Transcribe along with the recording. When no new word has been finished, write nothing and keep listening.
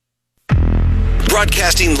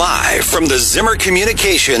Broadcasting live from the Zimmer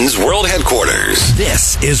Communications World Headquarters.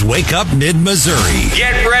 This is Wake Up Mid-Missouri.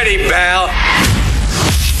 Get ready, pal.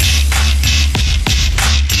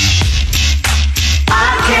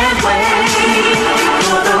 I can't wait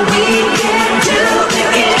for the weekend to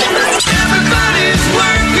begin. Everybody's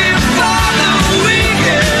working for the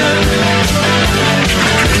weekend.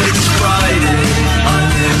 It's Friday,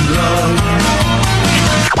 I'm in love.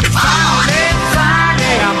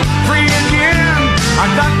 Friday, I'm free again. I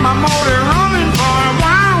got my motor running for a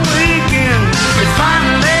wild weekend. It's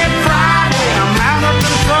finally Friday, I'm out of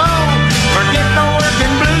control. Forget the working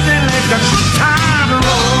blues and let the good time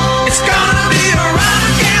roll. It's gonna be a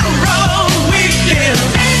rock and roll weekend.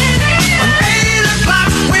 From 8 o'clock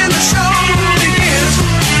when the show begins.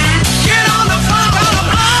 Get on the phone,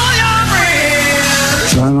 call all your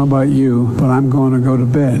friends. I don't know about you, but I'm going to go to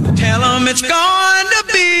bed. Tell 'em it's going to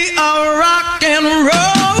be a rock and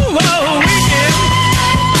roll weekend.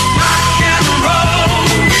 Rock and roll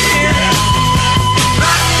weekend.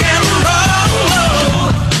 Rock and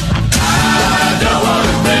roll. I don't want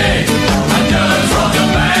to pay. I just want to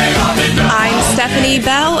bang on the drum. I'm Stephanie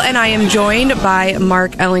Bell, and I am joined by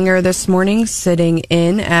Mark Ellinger this morning, sitting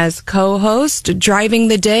in as co-host. Driving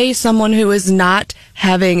the day, someone who is not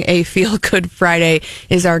having a feel-good Friday,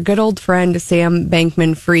 is our good old friend Sam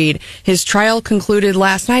Bankman-Fried. His trial concluded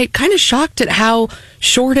last night. Kind of shocked at how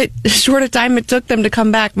short a time it took them to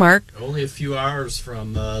come back, Mark. Only a few hours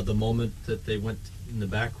from the moment that they went in the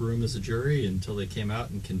back room as a jury until they came out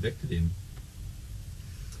and convicted him.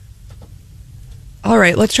 All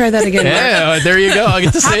right, let's try that again. Yeah, there you go. I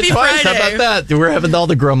get to say Happy it twice. Friday. How about that? We're having all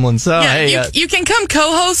the grumbling. So, Yeah, hey, you can come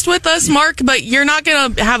co-host with us, Mark, but you're not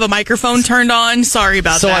going to have a microphone turned on. Sorry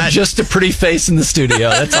about so that. I'm just a pretty face in the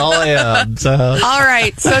studio. That's all I am. So. All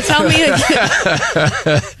right, so tell me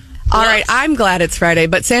again. All right, I'm glad it's Friday,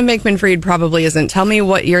 but Sam Bankman-Fried probably isn't. Tell me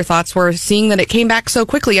what your thoughts were seeing that it came back so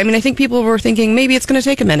quickly. I mean, I think people were thinking maybe it's going to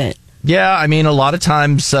take a minute. Yeah, I mean, a lot of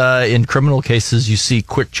times in criminal cases, you see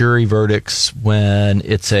quick jury verdicts when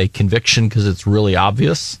it's a conviction because it's really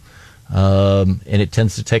obvious. And it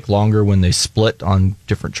tends to take longer when they split on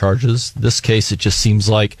different charges. This case, it just seems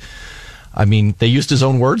like, I mean, they used his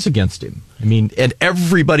own words against him. I mean, and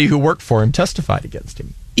everybody who worked for him testified against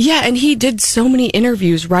him. Yeah, and he did so many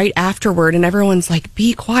interviews right afterward, and everyone's like,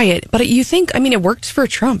 be quiet. But you think, I mean, it works for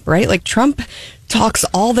Trump, right? Like, Trump talks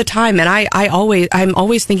all the time, and I'm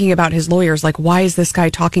always thinking about his lawyers, like, why is this guy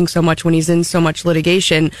talking so much when he's in so much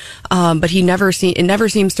litigation? But it never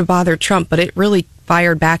seems to bother Trump, but it really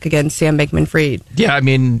fired back against Sam Bankman-Fried. Yeah, I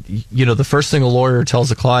mean, you know, the first thing a lawyer tells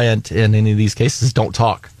a client in any of these cases is don't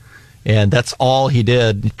talk. And that's all he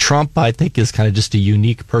did. Trump, I think, is kind of just a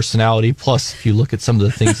unique personality. Plus, if you look at some of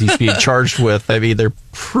the things he's being charged with, I mean, they're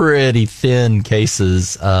pretty thin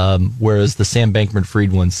cases. Whereas the Sam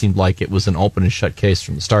Bankman-Fried one seemed like it was an open and shut case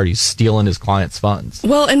from the start. He's stealing his client's funds.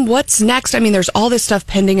 Well, and what's next? I mean, there's all this stuff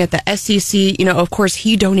pending at the SEC. You know, of course,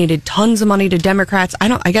 he donated tons of money to Democrats. I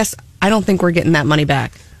don't think we're getting that money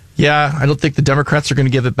back. Yeah, I don't think the Democrats are going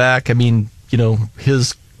to give it back. I mean, you know,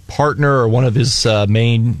 his partner or one of his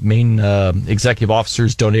main executive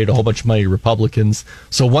officers donated a whole bunch of money to Republicans.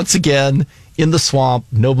 So once again, in the swamp,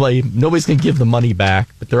 nobody's going to give the money back,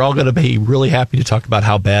 but they're all going to be really happy to talk about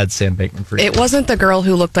how bad Sam Bankman-Fried is. It wasn't the girl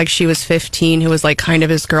who looked like she was 15 who was like kind of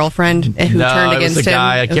his girlfriend who turned against him. No, it was a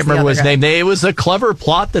guy. I can't remember his name. It was a clever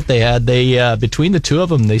plot that they had. They between the two of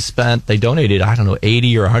them, they donated, I don't know,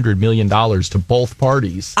 $80 or $100 million to both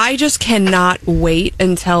parties. I just cannot wait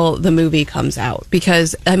until the movie comes out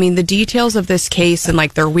because, I mean, the details of this case and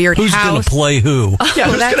like their weird Who's house. going to play who? Yeah,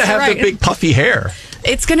 who's going to have right. the big puffy hair?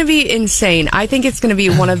 It's going to be insane. I think it's going to be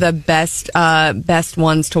one of the best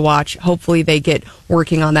ones to watch. Hopefully they get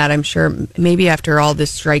working on that. I'm sure maybe after all this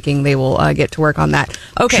striking, they will get to work on that.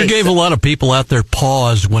 Okay. Sure gave a lot of people out there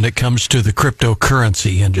pause when it comes to the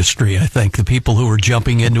cryptocurrency industry. I think the people who are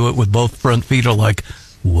jumping into it with both front feet are like,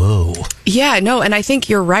 whoa. Yeah, no, and I think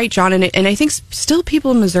you're right, John. And I think still people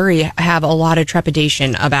in Missouri have a lot of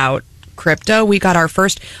trepidation about crypto. We got our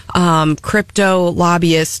first crypto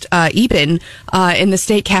lobbyist, Eben, in the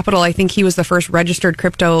state capitol. I think he was the first registered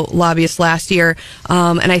crypto lobbyist last year.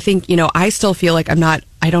 And I think, you know, I still feel like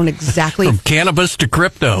I don't exactly from cannabis to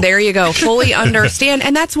crypto. There you go. Fully understand.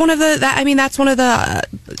 And that's one of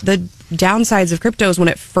the downsides of crypto is when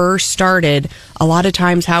it first started, a lot of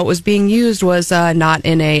times how it was being used was not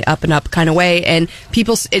in a up and up kind of way. And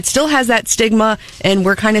people, it still has that stigma. And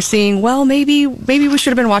we're kind of seeing, well, maybe we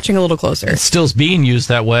should have been watching a little closer. It still is being used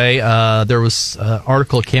that way. There was an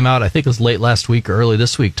article that came out, I think it was late last week or early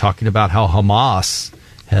this week, talking about how Hamas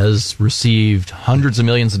has received hundreds of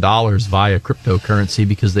millions of dollars via cryptocurrency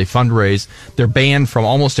because they fundraise. They're banned from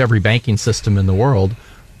almost every banking system in the world,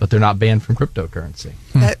 but they're not banned from cryptocurrency.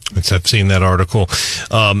 I've seen that article.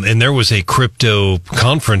 And there was a crypto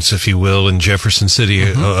conference, if you will, in Jefferson City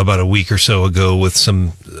about a week or so ago with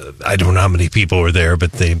some, I don't know how many people were there,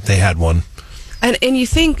 but they had one. And you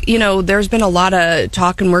think, there's been a lot of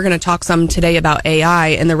talk, and we're going to talk some today about AI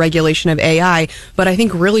and the regulation of AI, but I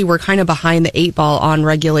think really we're kind of behind the 8 ball on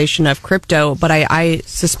regulation of crypto, but I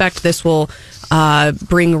suspect this will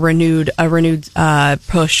bring a renewed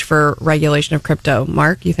push for regulation of crypto.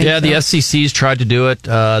 Mark, you think so? The SEC's tried to do it.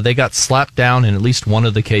 They got slapped down in at least one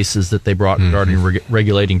of the cases that they brought regarding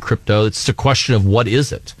regulating crypto. It's a question of what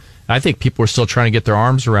is it? I think people are still trying to get their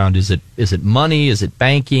arms around, is it money? Is it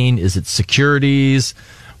banking? Is it securities?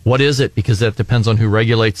 What is it? Because that depends on who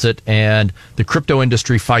regulates it. And the crypto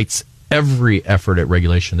industry fights every effort at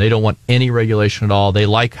regulation. They don't want any regulation at all. They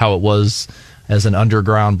like how it was as an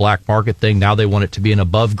underground black market thing. Now they want it to be an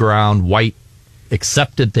above ground, white,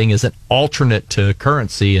 accepted thing as an alternate to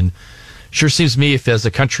currency. And sure seems to me if as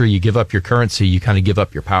a country you give up your currency, you kind of give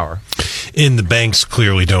up your power. And the banks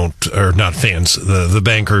clearly don't, or not fans, the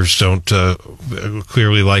bankers don't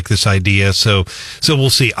clearly like this idea. So we'll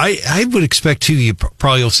see. I would expect, too, you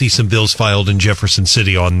probably will see some bills filed in Jefferson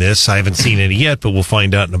City on this. I haven't seen any yet, but we'll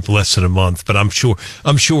find out in less than a month. But I'm sure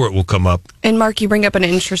it will come up. And Mark, you bring up an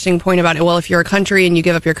interesting point about it. Well, if you're a country and you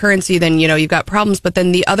give up your currency, then, you've got problems. But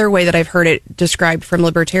then the other way that I've heard it described from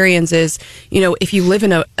libertarians is, if you live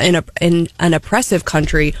in an oppressive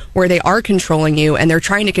country where they are controlling you and they're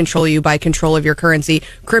trying to control you by control of your currency,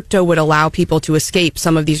 crypto would allow people to escape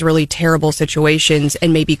some of these really terrible situations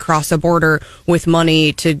and maybe cross a border with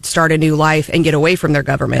money to start a new life and get away from their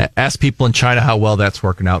government. Ask people in China how well that's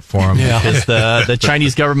working out for them. Yeah. Because the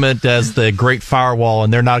Chinese government has the great firewall,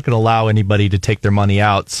 and they're not going to allow anybody to take their money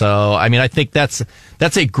out. So, I think that's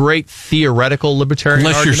a great theoretical libertarian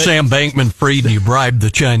Unless argument. you're Sam Bankman-Fried and you bribe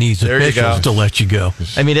the Chinese officials to let you go.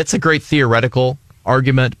 It's a great theoretical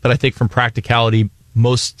argument, but I think from practicality,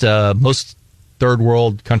 most third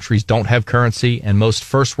world countries don't have currency, and most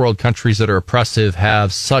first world countries that are oppressive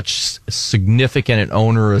have such significant and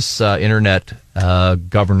onerous internet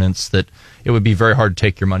governance that it would be very hard to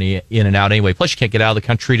take your money in and out anyway. Plus, you can't get out of the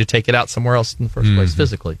country to take it out somewhere else in the first place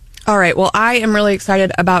physically. All right. Well, I am really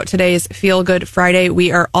excited about today's Feel Good Friday.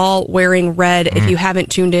 We are all wearing red. If you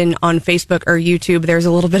haven't tuned in on Facebook or YouTube, there's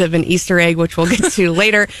a little bit of an Easter egg, which we'll get to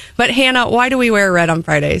later. But Hannah, why do we wear red on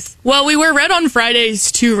Fridays? Well, we wear red on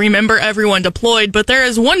Fridays to remember everyone deployed, but there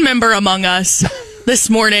is one member among us this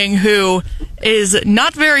morning who is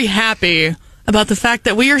not very happy about the fact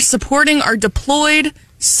that we are supporting our deployed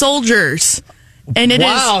soldiers. And it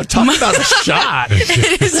talk about a shot.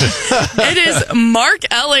 It is Mark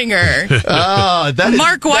Ellinger.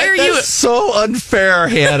 Mark, why are you so unfair,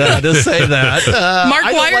 Hannah, to say that? Mark,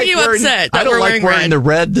 why are you upset that I don't we're like wearing red? the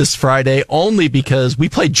red this Friday only because we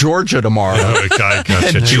play Georgia tomorrow. Oh, God,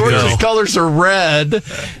 gotcha. And Georgia's colors are red,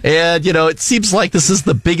 and it seems like this is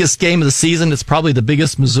the biggest game of the season. It's probably the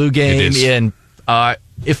biggest Mizzou game in,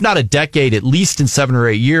 if not a decade, at least in 7 or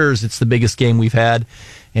 8 years. It's the biggest game we've had.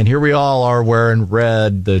 And here we all are wearing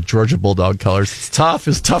red, the Georgia Bulldog colors. It's tough.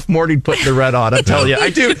 It's a tough morning putting the red on. I tell you, I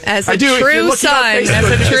do. As a I do. true son. I do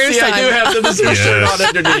have the Mizzou shirt on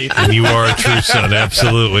underneath. And you are a true son,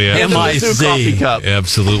 absolutely. And the Mizzou coffee cup.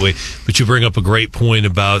 Absolutely. But you bring up a great point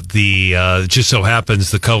about the, just so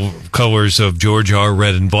happens the colors of Georgia are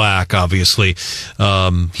red and black, obviously.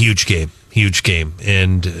 Huge game.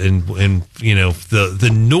 And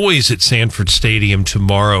the noise at Sanford Stadium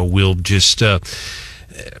tomorrow will just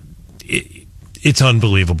it's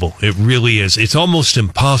unbelievable. It really is. It's almost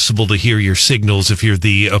impossible to hear your signals if you're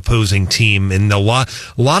the opposing team. And a lot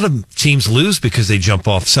of teams lose because they jump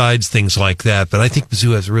off sides, things like that. But I think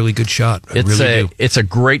Mizzou has a really good shot. It's a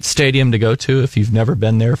great stadium to go to. If you've never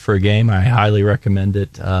been there for a game, I highly recommend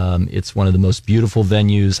it. It's one of the most beautiful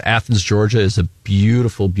venues. Athens, Georgia is a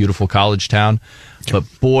beautiful, beautiful college town. But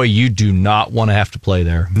boy, you do not want to have to play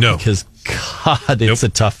there. No. Because God, it's a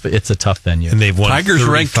tough venue. And they've won Tigers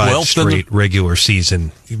ranked 12th straight regular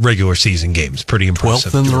season games. Pretty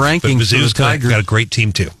impressive. 12th in the rankings. But Mizzou's got a great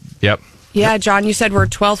team too. Yep. Yeah, John, you said we're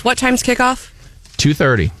 12th. What time's kickoff?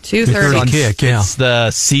 2:30. 2:30 kick, yeah. It's the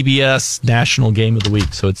CBS National Game of the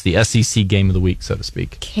Week, so it's the SEC Game of the Week, so to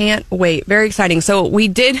speak. Can't wait. Very exciting. So we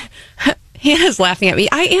did... Hannah's laughing at me.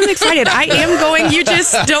 I am excited. I am going. You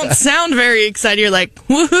just don't sound very excited. You're like,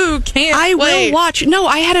 woohoo, can't I wait. will watch. No,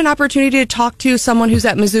 I had an opportunity to talk to someone who's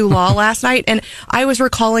at Mizzou Law last night, and I was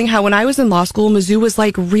recalling how when I was in law school, Mizzou was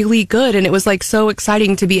like really good, and it was like so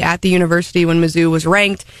exciting to be at the university when Mizzou was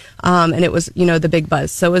ranked, and it was, the big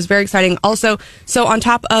buzz. So it was very exciting. Also, so on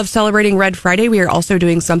top of celebrating Red Friday, we are also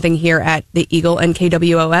doing something here at the Eagle and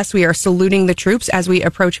KWOS. We are saluting the troops as we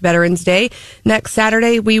approach Veterans Day. Next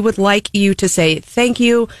Saturday, we would like you to say thank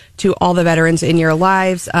you to all the veterans in your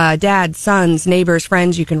lives, dads, sons, neighbors,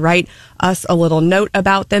 friends. You can write us a little note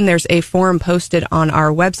about them. There's a form posted on our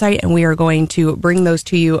website, and we are going to bring those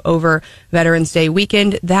to you over Veterans Day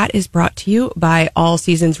weekend. That is brought to you by All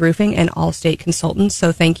Seasons Roofing and Allstate Consultants.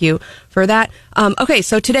 So thank you for that. Okay,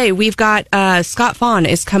 so today we've got Scott Fawn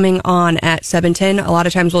is coming on at 7:10. A lot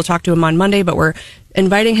of times we'll talk to him on Monday, but we're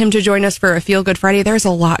inviting him to join us for a Feel Good Friday. There's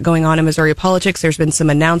a lot going on in Missouri politics. There's been some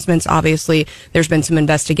announcements. Obviously, there's been some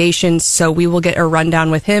investigations. So we will get a rundown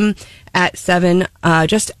with him at 7,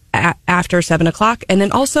 after 7 o'clock. And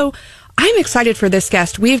then also, I'm excited for this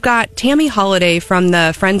guest. We've got Tammy Holiday from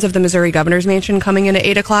the Friends of the Missouri Governor's Mansion coming in at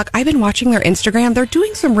 8 o'clock. I've been watching their Instagram. They're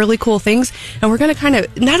doing some really cool things, and we're going to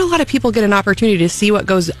not a lot of people get an opportunity to see what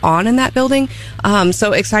goes on in that building.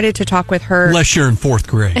 So excited to talk with her. Unless you're in 4th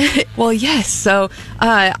grade. Well, yes. So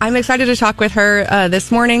I'm excited to talk with her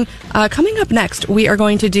this morning. Coming up next, we are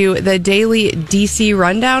going to do the daily DC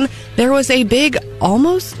rundown. There was a big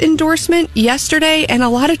almost endorsement yesterday and a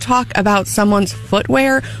lot of talk about someone's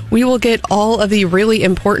footwear. We will get all of the really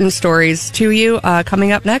important stories to you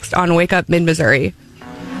coming up next on Wake Up Mid-Missouri.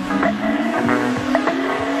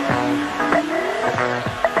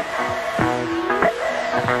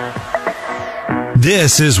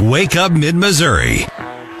 This is Wake Up Mid-Missouri.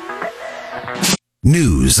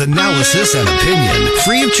 News, analysis, and opinion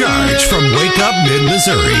free of charge from Wake Up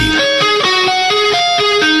Mid-Missouri.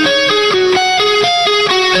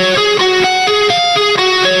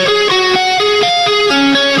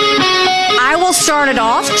 Start it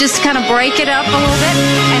off, just kind of break it up a little bit,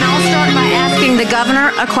 and I'll start by asking the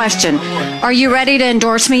governor a question. Are you ready to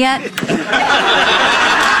endorse me yet?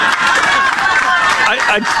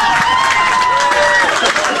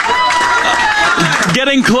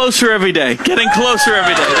 Getting closer every day. Getting closer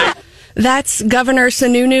every day. That's Governor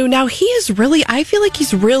Sununu. Now, I feel like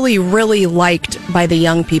he's really, really liked by the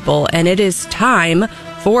young people, and it is time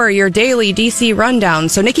for your daily DC rundown.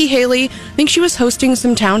 So Nikki Haley, I think she was hosting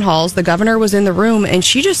some town halls. The governor was in the room, and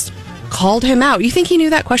she just called him out. You think he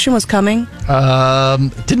knew that question was coming?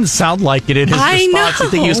 Didn't sound like it in his response. I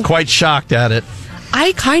think he was quite shocked at it.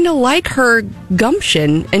 I kind of like her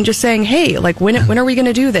gumption and just saying, hey, like, when are we going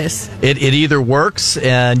to do this? It either works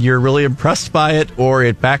and you're really impressed by it, or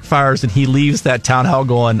it backfires and he leaves that town hall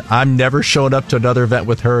going, I'm never showing up to another event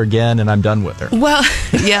with her again and I'm done with her. Well,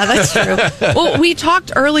 yeah, that's true. Well, we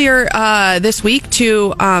talked earlier this week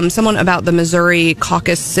to someone about the Missouri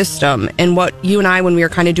caucus system and what you and I, when we were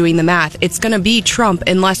kind of doing the math, it's going to be Trump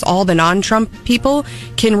unless all the non-Trump people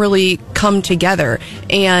can really come together.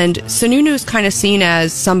 And Sununu's kind of seen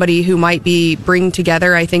as somebody who might be bring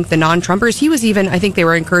together, I think, the non-Trumpers. He was even, I think they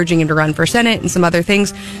were encouraging him to run for Senate and some other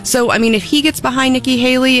things. So, I mean, if he gets behind Nikki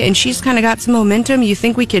Haley and she's kind of got some momentum, you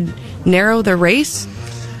think we could narrow the race?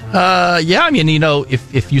 Yeah, I mean,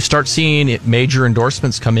 if you start seeing major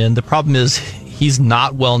endorsements come in, the problem is he's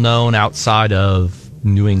not well known outside of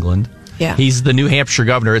New England. Yeah. He's the New Hampshire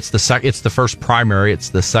governor. It's the first primary. It's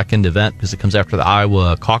the second event because it comes after the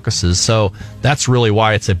Iowa caucuses. So that's really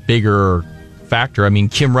why it's a bigger factor. I mean,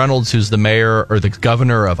 Kim Reynolds, who's the mayor or the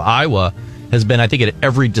governor of Iowa, has been, I think, at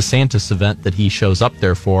every DeSantis event that he shows up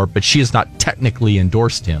there for, but she has not technically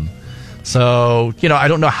endorsed him. So, I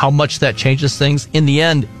don't know how much that changes things. In the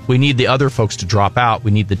end, we need the other folks to drop out.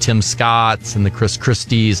 We need the Tim Scotts and the Chris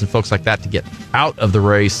Christies and folks like that to get out of the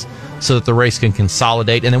race so that the race can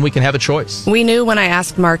consolidate, and then we can have a choice. We knew when I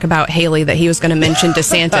asked Mark about Haley that he was going to mention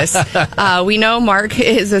DeSantis. We know Mark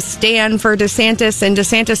is a stan for DeSantis, and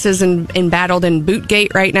DeSantis is embattled in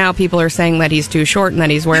Bootgate right now. People are saying that he's too short and that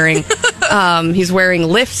he's wearing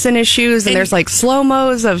lifts in his shoes, and there's like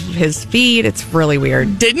slow-mos of his feet. It's really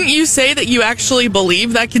weird. Didn't you say that you actually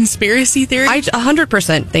believe that conspiracy theory? I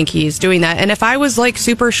 100% think he's doing that. And if I was like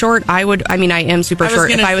super short, I am super short.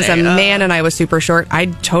 If I was a man and I was super short,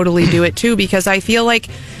 I'd totally do it too, because I feel like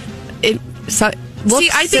it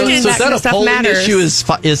looks, I think that kind of stuff polling matters. issue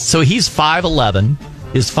is so he's 5'11".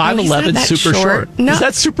 Is 5'11" super short? No. Is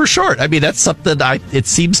that super short? I mean, that's something it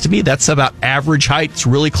seems to me that's about average height. It's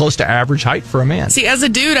really close to average height for a man. See, as a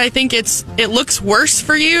dude, I think it looks worse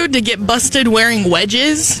for you to get busted wearing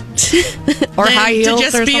wedges feet or Than high heels to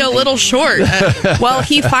just or be a something. little short. Well,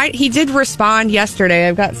 he did respond yesterday.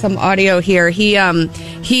 I've got some audio here.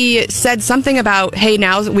 He said something about, hey,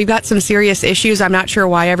 now we've got some serious issues. I'm not sure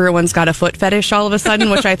why everyone's got a foot fetish all of a sudden,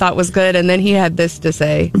 which I thought was good. And then he had this to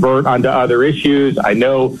say. Divert onto other issues. I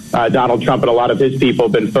know Donald Trump and a lot of his people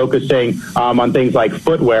have been focusing on things like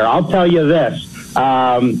footwear. I'll tell you this.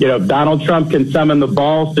 If Donald Trump can summon the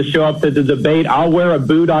balls to show up to the debate, I'll wear a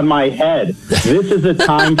boot on my head. This is a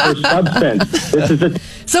time for substance.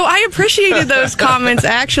 So I appreciated those comments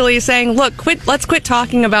actually saying, look, let's quit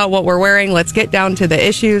talking about what we're wearing. Let's get down to the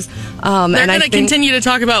issues. They're going to continue to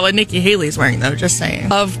talk about what Nikki Haley's wearing, though, just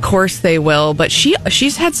saying. Of course they will. But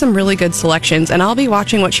she's had some really good selections, and I'll be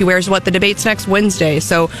watching what she wears. The debate's next Wednesday,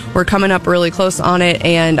 so we're coming up really close on it,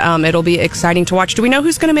 and it'll be exciting to watch. Do we know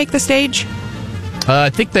who's going to make the stage?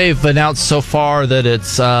 I think they've announced so far that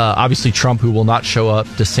it's obviously Trump who will not show up,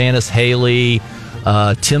 DeSantis, Haley,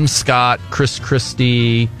 Tim Scott, Chris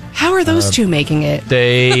Christie. How are those two making it?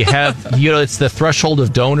 They have, it's the threshold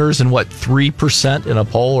of donors and 3% in a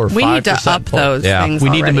poll or 5%. We need to up poll. those things.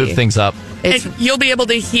 We need to move things up. And you'll be able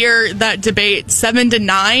to hear that debate 7 to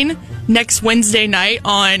 9 next Wednesday night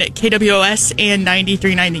on KWOS and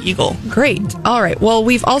 93.9 The Eagle. Great. All right. Well,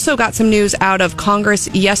 we've also got some news out of Congress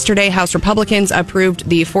yesterday. House Republicans approved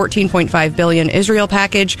the $14.5 billion Israel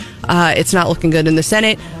package. It's not looking good in the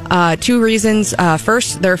Senate. Two reasons.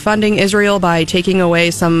 First, they're funding Israel by taking away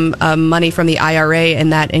some money from the IRA,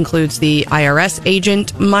 and that includes the IRS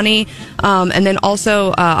agent money. And then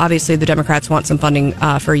also, obviously, the Democrats want some funding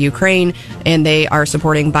for Ukraine, and they are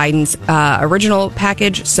supporting Biden's original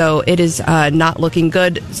package. So it is not looking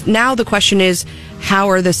good. Now the question is,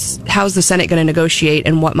 how's the Senate going to negotiate,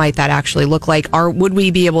 and what might that actually look like? Would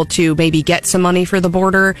we be able to maybe get some money for the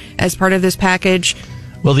border as part of this package?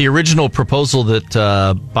 Well, the original proposal that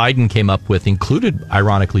Biden came up with included,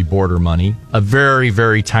 ironically, border money, a very,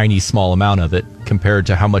 very tiny, small amount of it compared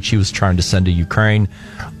to how much he was trying to send to Ukraine.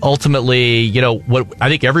 Ultimately, what I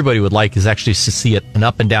think everybody would like is actually to see an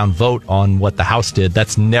up and down vote on what the House did.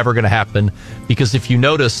 That's never going to happen because if you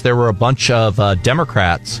notice, there were a bunch of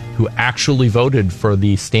Democrats who actually voted for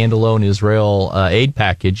the standalone Israel aid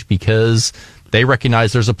package because they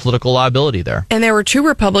recognize there's a political liability there. And there were two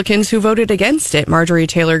Republicans who voted against it. Marjorie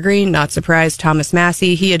Taylor Greene, not surprised. Thomas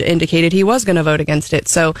Massie, he had indicated he was going to vote against it.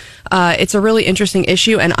 So it's a really interesting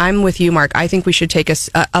issue, and I'm with you, Mark. I think we should take a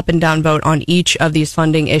up and down vote on each of these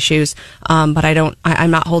funding issues, but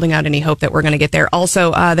I'm not holding out any hope that we're going to get there.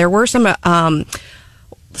 Also, there were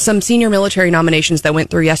some senior military nominations that went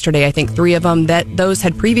through yesterday. I think 3 of them, those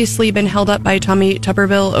had previously been held up by Tommy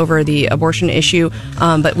Tuberville over the abortion issue,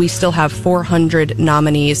 but we still have 400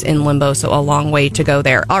 nominees in limbo, so a long way to go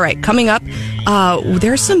there. All right, coming up,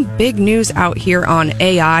 there's some big news out here on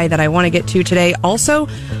AI that I want to get to today. Also,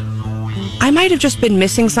 I might have just been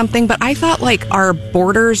missing something, but I thought our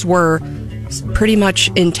borders were pretty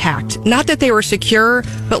much intact. Not that they were secure,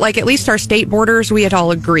 but at least our state borders, we had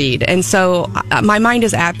all agreed. And so my mind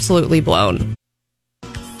is absolutely blown.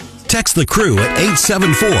 Text the crew at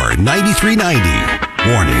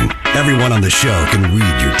 874-9390. Warning, everyone on the show can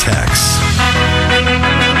read your texts.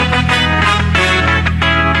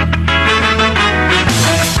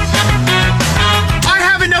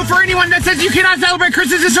 For anyone that says you cannot celebrate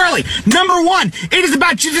Christmas this early. Number 1, it is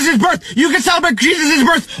about Jesus' birth. You can celebrate Jesus'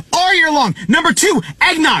 birth all year long. Number 2,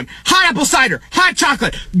 eggnog, hot apple cider, hot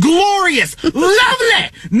chocolate, glorious, lovely.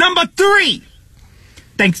 Number 3,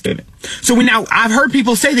 Thanksgiving. So I've heard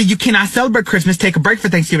people say that you cannot celebrate Christmas, take a break for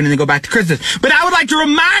Thanksgiving, and then go back to Christmas. But I would like to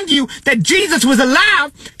remind you that Jesus was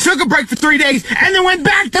alive, took a break for 3 days, and then went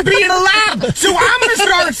back to being alive. So I'm going to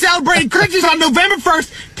start celebrating Christmas on November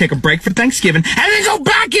 1st, take a break for Thanksgiving, and then go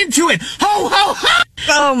back into it. Ho, ho, ho!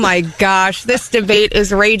 Oh my gosh, this debate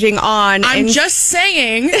is raging on. I'm just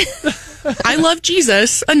saying, I love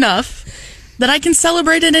Jesus enough that I can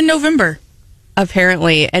celebrate it in November.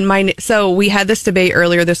 Apparently. And so we had this debate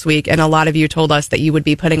earlier this week, and a lot of you told us that you would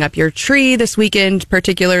be putting up your tree this weekend,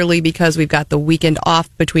 particularly because we've got the weekend off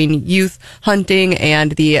between youth hunting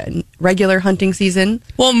and the regular hunting season.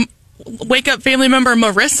 Well, Wake Up family member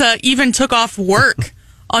Marissa even took off work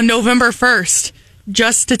on November 1st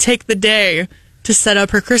just to take the day to set up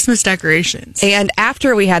her Christmas decorations. And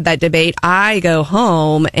after we had that debate, I go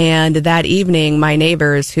home, and that evening, my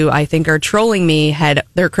neighbors, who I think are trolling me, had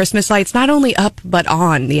their Christmas lights not only up, but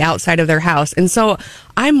on the outside of their house. And so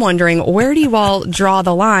I'm wondering, where do you all draw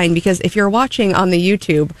the line? Because if you're watching on the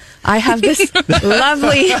YouTube, I have this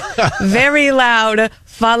lovely, very loud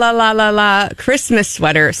fa la la la la Christmas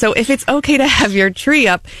sweater. So if it's okay to have your tree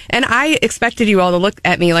up, and I expected you all to look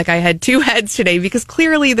at me like I had two heads today, because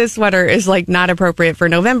clearly this sweater is like not appropriate for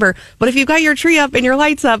November. But if you've got your tree up and your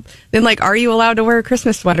lights up, then like, are you allowed to wear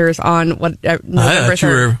Christmas sweaters on November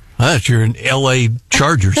 3rd? I thought you're an LA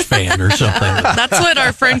Chargers fan or something. That's what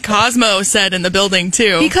our friend Cosmo said in the building,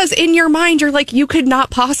 too. Because in your mind, you're like, you could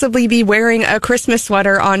not possibly be wearing a Christmas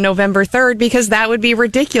sweater on November 3rd because that would be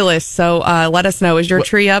ridiculous. So let us know. Is your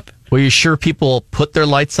tree up? Were you sure people put their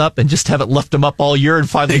lights up and just haven't left them up all year and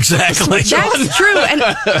finally exactly? That's true. And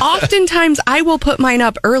oftentimes I will put mine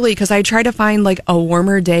up early because I try to find like a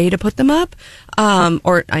warmer day to put them up.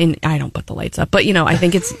 Or I don't put the lights up, but I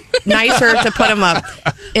think it's nicer to put them up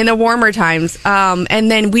in the warmer times. And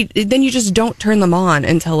then you just don't turn them on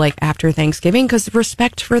until like after Thanksgiving because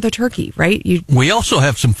respect for the turkey, right? We also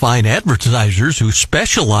have some fine advertisers who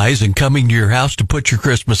specialize in coming to your house to put your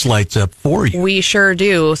Christmas lights up for you. We sure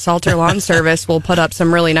do. Salter Lawn Service will put up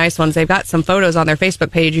some really nice ones. They've got some photos on their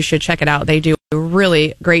Facebook page. You should check it out. They do a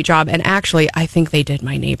really great job. And actually, I think they did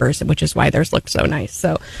my neighbors, which is why theirs look so nice.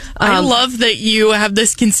 So I love that you have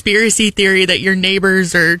this conspiracy theory that your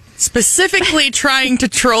neighbors are specifically trying to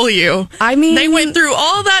troll you. I mean, they went through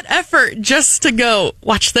all that effort just to go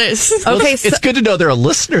watch this. Okay, it's good to know they're a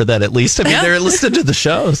listener then, at least. I mean, they're listening to the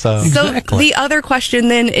show. So the other question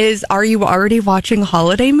then is, are you already watching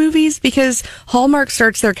holiday movies? Because Hallmark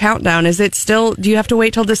starts their countdown. Is it still, do you have to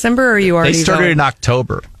wait till December or are you already They started going? in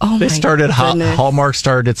October. Oh, they my started goodness. Hallmark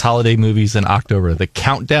started its holiday movies in October. The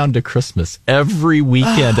countdown to Christmas. Every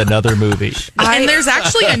weekend, another movie. And there's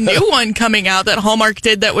actually a new one coming out that Hallmark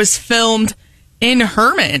did that was filmed in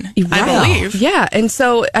Herman, I believe. Yeah, and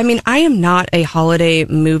so, I mean, I am not a holiday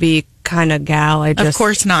movie kind of gal. Of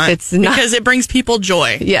course not. It's not. Because it brings people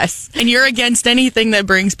joy. Yes. And you're against anything that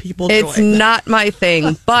brings people joy. It's not my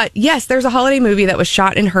thing. But yes, there's a holiday movie that was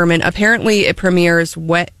shot in Herman. Apparently it premieres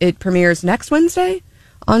next Wednesday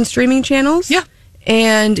on streaming channels. Yeah.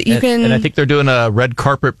 And And I think they're doing a red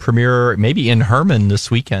carpet premiere maybe in Herman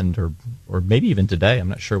this weekend or maybe even today. I'm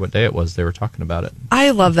not sure what day it was. They were talking about it.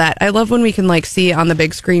 I love that. I love when we can like see on the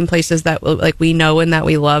big screen places that like we know and that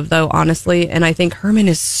we love, though, honestly. And I think Herman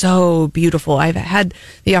is so beautiful. I've had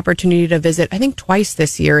the opportunity to visit, I think, twice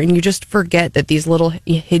this year, and you just forget that these little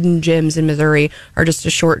hidden gems in Missouri are just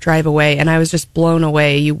a short drive away. And I was just blown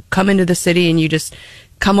away. You come into the city and you just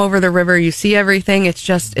come over the river, you see everything. It's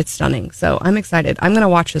stunning. So I'm excited. I'm going to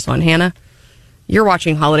watch this one. Hannah, you're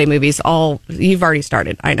watching holiday movies you've already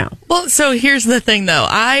started. I know. Well, so here's the thing though.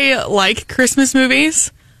 I like Christmas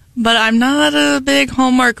movies, but I'm not a big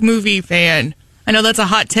Hallmark movie fan. I know that's a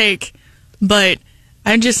hot take, but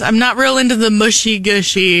I'm not real into the mushy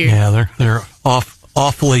gushy. Yeah, they're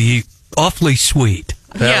awfully sweet.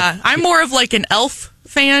 Yeah, I'm more of like an Elf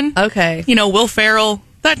fan. Okay. Will Ferrell.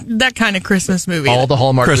 That kind of Christmas movie. All the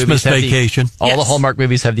Hallmark Christmas movies Vacation. All the Hallmark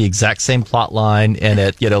movies have the exact same plot line, and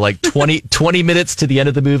at like 20 minutes to the end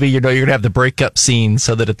of the movie, you're gonna have the breakup scene,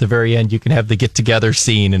 so that at the very end you can have the get together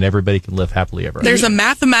scene, and everybody can live happily ever after. There's a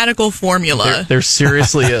mathematical formula. There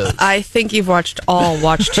seriously is. I think you've watched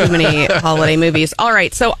too many holiday movies. All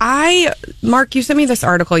right, so Mark, you sent me this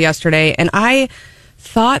article yesterday, and I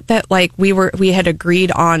thought that like we had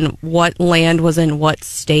agreed on what land was in what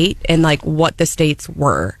state and like what the states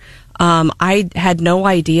were. I had no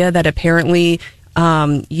idea that apparently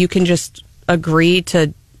you can just agree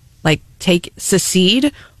to like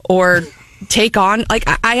secede or take on, like,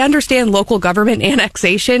 I understand local government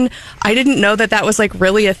annexation. I didn't know that was like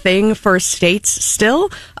really a thing for states still.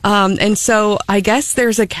 And so I guess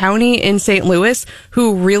there's a county in St. Louis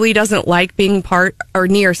who really doesn't like being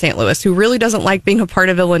near St. Louis, who really doesn't like being a part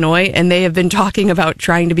of Illinois. And they have been talking about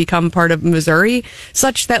trying to become part of Missouri,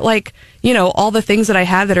 such that like, all the things that I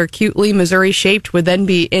have that are cutely Missouri shaped would then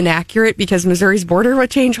be inaccurate because Missouri's border would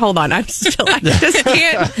change. Hold on. I just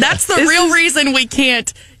can't. That's the real reason we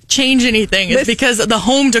can't change anything. It's because of the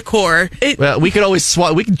home decor. Well, we could always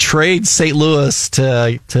we can trade St. Louis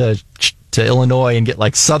to Illinois and get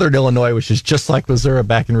like Southern Illinois, which is just like Missouri,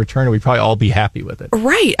 back in return, and we'd probably all be happy with it.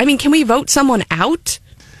 Right. I mean, can we vote someone out?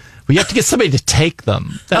 We have to get somebody to take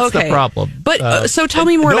them. That's the problem. But so tell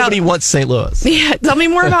me more nobody wants St. Louis. Yeah, tell me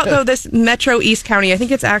more about though this Metro East County. I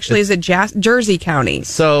think it's actually Jersey County.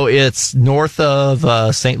 So it's north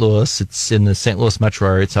of St. Louis. It's in the St. Louis metro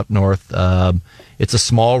area. It's up north. It's a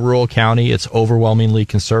small rural county. It's overwhelmingly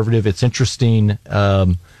conservative. It's interesting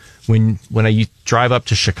when I drive up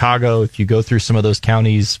to Chicago. If you go through some of those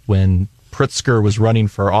counties, when Pritzker was running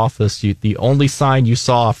for office, the only sign you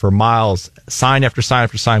saw for miles, sign after sign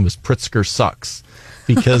after sign, was Pritzker sucks,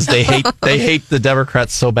 because they hate the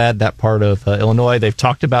Democrats so bad, that part of Illinois. They've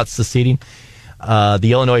talked about seceding.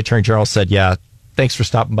 the Illinois Attorney General said, yeah, thanks for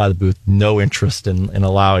stopping by the booth. No interest in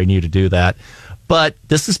allowing you to do that. But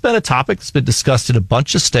this has been a topic that's been discussed in a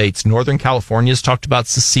bunch of states. Northern California has talked about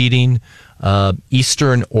seceding.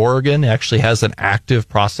 Eastern Oregon actually has an active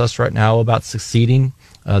process right now about seceding.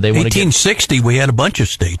 They want 1860, we had a bunch of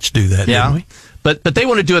states do that, didn't we? But they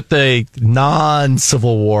want to do it the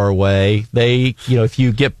non-Civil War way. They, if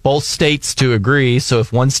you get both states to agree, so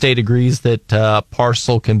if one state agrees that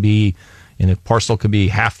parcel can be, and if parcel could be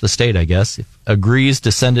half the state, I guess, if agrees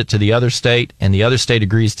to send it to the other state and the other state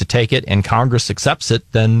agrees to take it and Congress accepts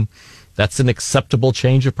it, then that's an acceptable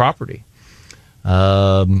change of property.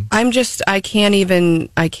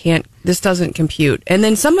 This doesn't compute. And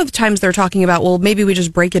then some of the times they're talking about, well, maybe we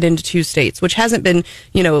just break it into 2 states, which hasn't been,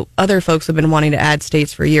 other folks have been wanting to add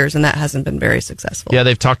states for years, and that hasn't been very successful. Yeah,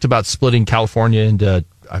 they've talked about splitting California into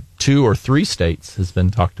 2 or 3 states has been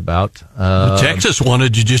talked about. Texas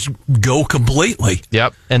wanted to just go completely.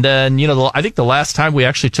 Yep. And then, I think the last time we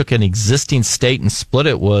actually took an existing state and split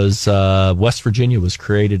it was West Virginia was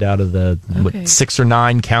created out of the 6 or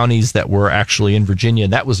 9 counties that were actually in Virginia.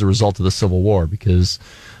 And that was the result of the Civil War because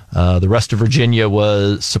the rest of Virginia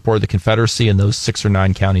supported the Confederacy and those 6 or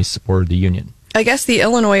 9 counties supported the Union. I guess the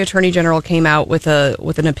Illinois Attorney General came out with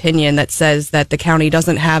an opinion that says that the county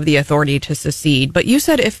doesn't have the authority to secede. But you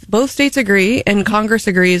said if both states agree and Congress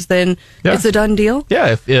agrees, then it's a done deal.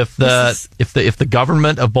 Yeah, if the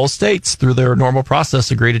government of both states through their normal process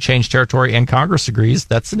agree to change territory and Congress agrees,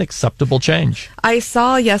 that's an acceptable change. I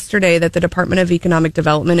saw yesterday that the Department of Economic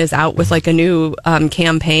Development is out with a new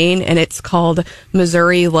campaign, and it's called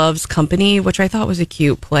Missouri Loves Company, which I thought was a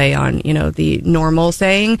cute play on the normal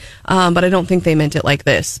saying, but I don't think they meant it like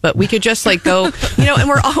this. But we could just go, and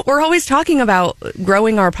we're always talking about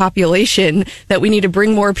growing our population, that we need to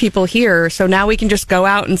bring more people here. So now we can just go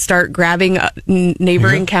out and start grabbing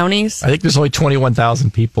neighboring counties. I think there's only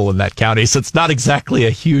 21,000 people in that county, so it's not exactly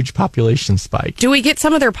a huge population spike. Do we get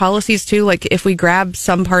some of their policies too? Like if we grab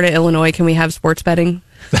some part of Illinois, can we have sports betting?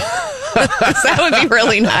 That would be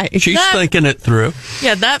really nice. She's thinking it through.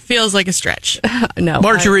 Yeah, that feels like a stretch. No,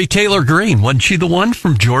 Marjorie Taylor Greene, wasn't she the one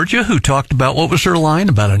from Georgia who talked about, what was her line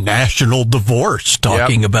about a national divorce,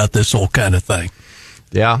 talking about this whole kind of thing?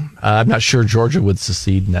 Yeah, I'm not sure Georgia would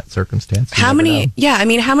secede in that circumstance. How many? Yeah, I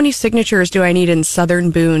mean, how many signatures do I need in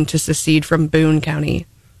Southern Boone to secede from Boone County?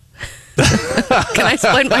 Can I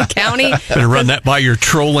split my county? Better run that by your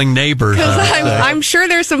trolling neighbors. Because I'm sure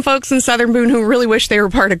there's some folks in Southern Boone who really wish they were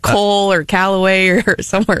part of Cole or Callaway or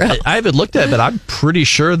somewhere else. I haven't looked at it, but I'm pretty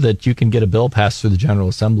sure that you can get a bill passed through the General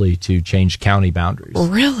Assembly to change county boundaries.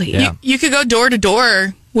 Really? Yeah. You could go door to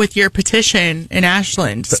door with your petition in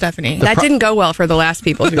Ashland, Stephanie. That didn't go well for the last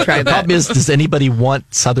people who tried that. The problem is, does anybody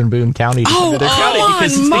want Southern Boone County to come to their county?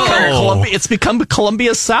 Because it's become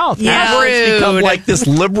Columbia South. Yeah, now it's become like this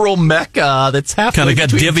liberal mecca that's happening. Kind of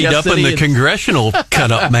got divvied up in the congressional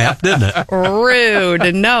cut-up map, didn't it?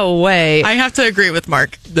 Rude. No way. I have to agree with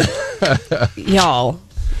Mark. Y'all.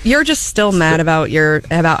 You're just still mad about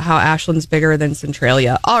how Ashland's bigger than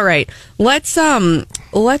Centralia. All right, let's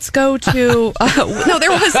go to no. There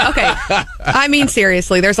was I mean,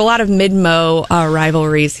 seriously, there's a lot of mid-mo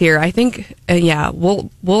rivalries here. I think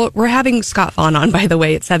we're having Scott Fawn on, by the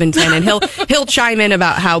way, at 7:10, and he'll chime in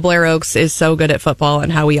about how Blair Oaks is so good at football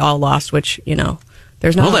and how we all lost, which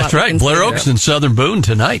there's not. Well, that's right. Blair Oaks and Southern Boone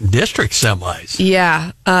tonight in district semis.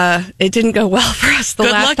 Yeah, it didn't go well for us the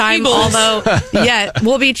last time. Eagles. Although,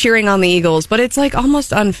 we'll be cheering on the Eagles, but it's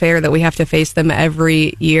almost unfair that we have to face them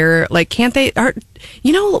every year. Can't they?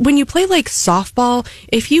 When you play softball,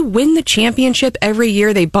 if you win the championship every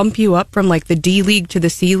year, they bump you up from the D League to the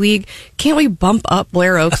C League. Can't we bump up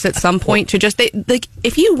Blair Oaks at some point to just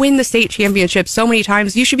if you win the state championship so many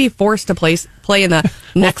times, you should be forced to play in the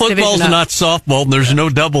next division. Football's not softball, and there's no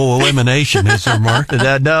double elimination, is there, Mark?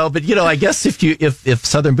 No, but I guess if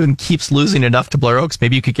Southern Boone keeps losing enough to Blair Oaks,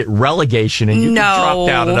 maybe you could get relegation and you could drop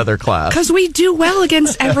down another class. Because we do well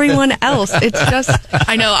against everyone else. It's just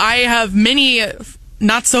I know I have many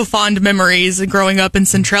not so fond memories growing up in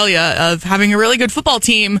Centralia of having a really good football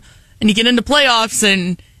team, and you get into playoffs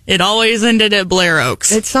and it always ended at Blair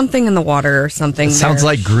Oaks. It's something in the water or something. It sounds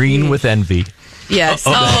like Green with envy. Yes.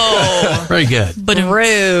 Very good. But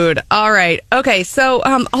rude. All right. Okay. So,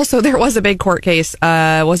 also there was a big court case.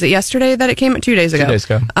 Was it yesterday that it came? 2 days ago. 2 days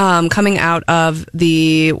ago. Coming out of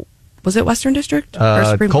was it Western District? Or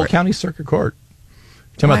Supreme Cole Court? County Circuit Court.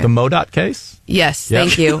 Talking about the MoDOT case? Yes. Yep.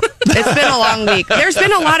 Thank you. It's been a long week. There's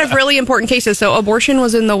been a lot of really important cases. So abortion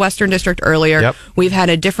was in the Western District earlier. Yep. We've had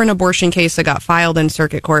a different abortion case that got filed in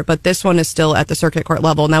circuit court, but this one is still at the circuit court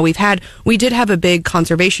level. Now we did have a big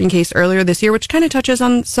conservation case earlier this year, which kind of touches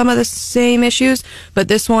on some of the same issues, but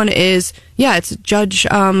this one is, it's Judge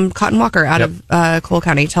Cotton Walker out of Cole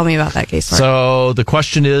County. Tell me about that case, Mark. So the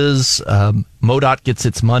question is, MoDOT gets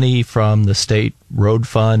its money from the state road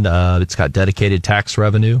fund. It's got dedicated tax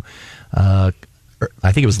revenue.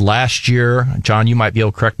 I think it was last year. John, you might be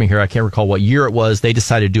able to correct me here. I can't recall what year it was. They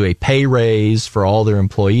decided to do a pay raise for all their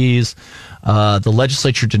employees. The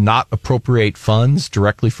legislature did not appropriate funds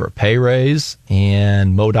directly for a pay raise,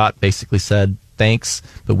 and MoDOT basically said, thanks,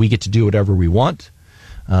 but we get to do whatever we want.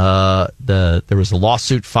 There was a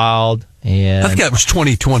lawsuit filed, and I think that was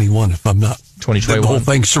 2021, if I'm not. 2021. The whole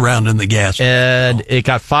thing surrounding the gas. And it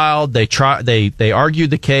got filed. They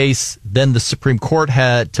argued the case. Then the Supreme Court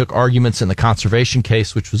took arguments in the conservation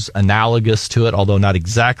case, which was analogous to it, although not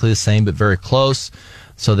exactly the same, but very close.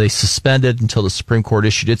 So they suspended until the Supreme Court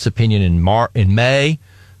issued its opinion in May.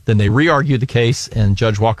 Then they re-argued the case, and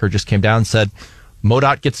Judge Walker just came down and said,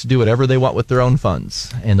 MoDOT gets to do whatever they want with their own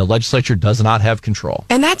funds, and the legislature does not have control.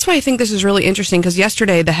 And that's why I think this is really interesting, because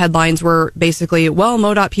yesterday the headlines were basically,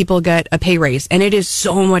 MoDOT people get a pay raise, and it is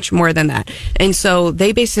so much more than that. And so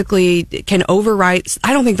they basically can override.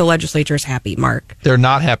 I don't think the legislature is happy, Mark. They're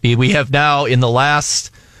not happy. We have now, in the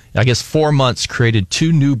last, 4 months, created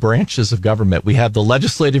 2 new branches of government. We have the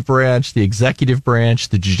legislative branch, the executive branch,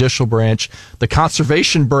 the judicial branch, the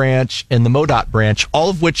conservation branch, and the MoDOT branch,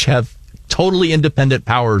 all of which have totally independent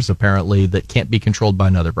powers, apparently, that can't be controlled by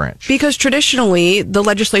another branch. Because traditionally, the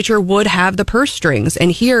legislature would have the purse strings.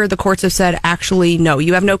 And here, the courts have said, actually, no,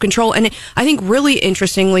 you have no control. And I think really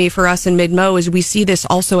interestingly for us in Mid-Mo is we see this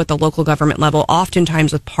also at the local government level,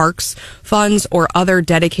 oftentimes with parks funds or other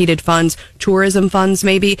dedicated funds, tourism funds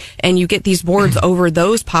maybe, and you get these boards over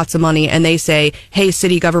those pots of money and they say, hey,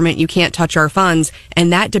 city government, you can't touch our funds.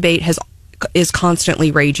 And that debate is constantly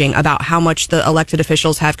raging about how much the elected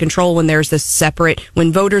officials have control when there's this separate,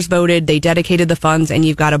 when voters voted, they dedicated the funds, and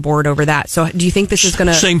you've got a board over that. So do you think this is going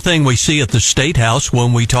to... Same thing we see at the State House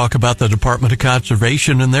when we talk about the Department of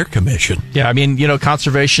Conservation and their commission. Yeah,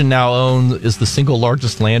 conservation now is the single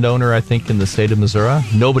largest landowner, I think, in the state of Missouri.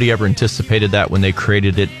 Nobody ever anticipated that when they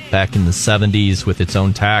created it back in the 70s with its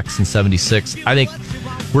own tax in 76. I think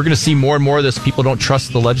we're going to see more and more of this. People don't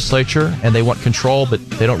trust the legislature, and they want control, but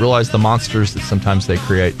they don't realize the monsters that sometimes they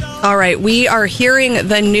create. All right, we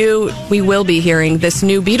will be hearing this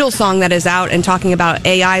new Beatles song that is out and talking about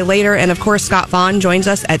AI later. And of course, Scott Vaughn joins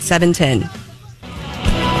us at 7:10.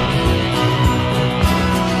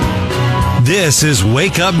 This is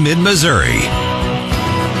Wake Up Mid-Missouri.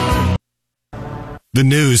 The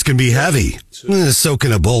news can be heavy. So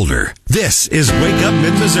can a boulder. This is Wake Up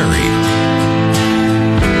Mid-Missouri.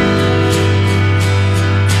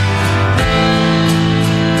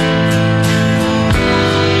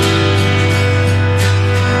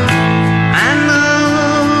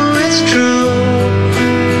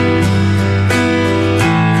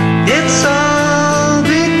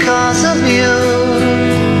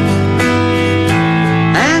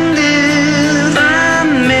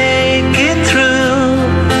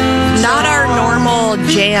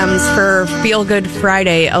 For Feel Good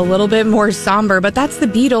Friday, a little bit more somber, but that's the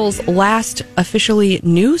Beatles' last officially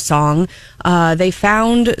new song. They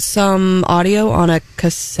found some audio on a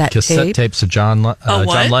cassette tape. Tapes of John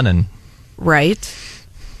Lennon. Right.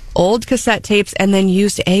 Old cassette tapes, and then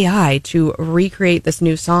used AI to recreate this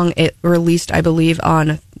new song. It released, I believe,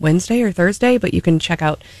 on Wednesday or Thursday, but you can check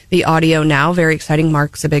out the audio now. Very exciting.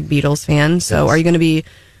 Mark's a big Beatles fan, so Are you going to be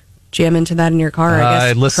jam into that in your car?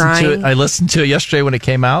 I listened to it yesterday when it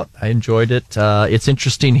came out. I enjoyed it. It's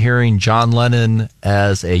interesting hearing John Lennon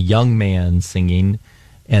as a young man singing,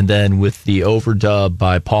 and then with the overdub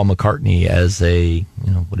by Paul McCartney as a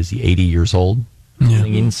 80 years old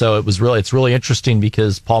singing. So it's really interesting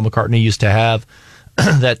because Paul McCartney used to have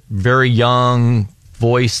that very young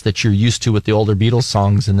voice that you're used to with the older Beatles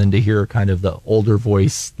songs, and then to hear kind of the older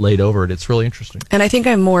voice laid over it, it's really interesting. And I think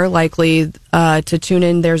I'm more likely to tune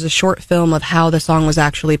in. There's a short film of how the song was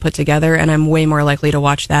actually put together, and I'm way more likely to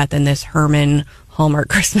watch that than this Herman Hallmark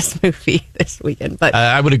Christmas movie this weekend. But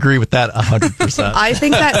I would agree with that 100%. I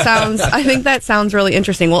think that sounds really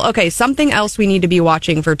interesting. Well, okay, something else we need to be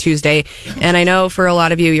watching for Tuesday, and I know for a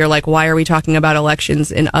lot of you, you're like, why are we talking about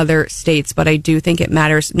elections in other states? But I do think it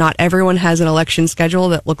matters. Not everyone has an election schedule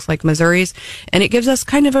that looks like Missouri's, and it gives us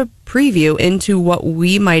kind of a preview into what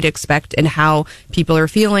we might expect and how people are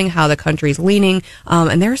feeling, how the country's leaning.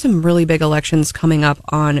 And there are some really big elections coming up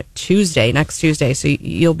on next Tuesday. So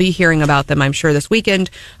you'll be hearing about them, I'm sure, this weekend.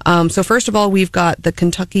 So first of all, we've got the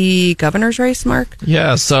Kentucky governor's race, Mark.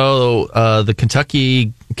 Yeah, so the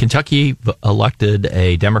Kentucky elected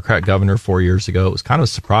a Democrat governor 4 years ago. It was kind of a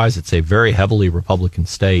surprise. It's a very heavily Republican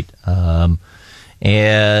state.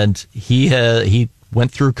 And he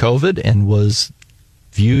went through COVID and was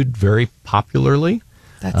viewed very popularly.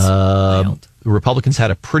 That's wild. Republicans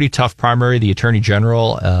had a pretty tough primary. The attorney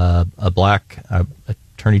general, a black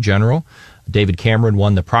attorney general, David Cameron,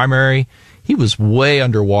 won the primary. He was way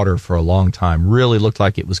underwater for a long time. Really looked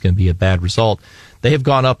like it was going to be a bad result. They have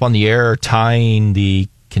gone up on the air tying the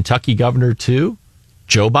Kentucky governor to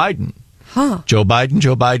Joe Biden. Joe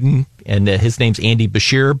Biden, and his name's Andy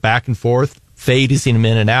Beshear, back and forth, fading him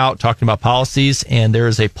in and out, talking about policies. And there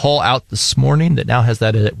is a poll out this morning that now has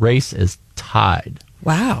that race as tied.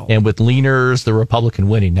 Wow. And with leaners, the Republican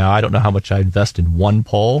winning. Now, I don't know how much I invest in one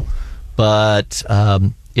poll, but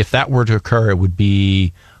if that were to occur, it would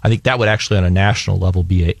be, I think that would actually on a national level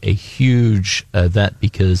be a huge event,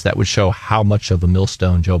 because that would show how much of a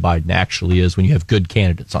millstone Joe Biden actually is when you have good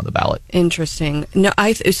candidates on the ballot. Interesting. No,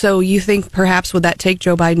 so you think perhaps would that take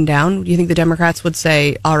Joe Biden down? Do you think the Democrats would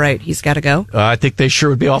say, all right, he's got to go? I think they sure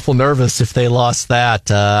would be awful nervous if they lost that.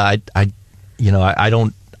 I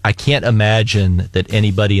can't imagine that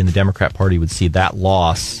anybody in the Democrat Party would see that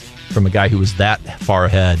loss from a guy who was that far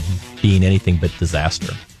ahead being anything but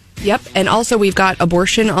disaster. Yep. And also we've got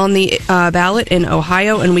abortion on the ballot in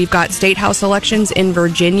Ohio, and we've got state house elections in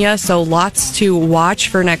Virginia. So lots to watch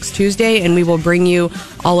for next Tuesday, and we will bring you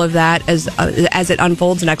all of that as it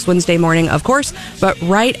unfolds next Wednesday morning, of course. But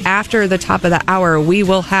right after the top of the hour, we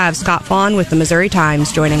will have Scott Fawn with the Missouri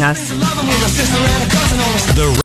Times joining us.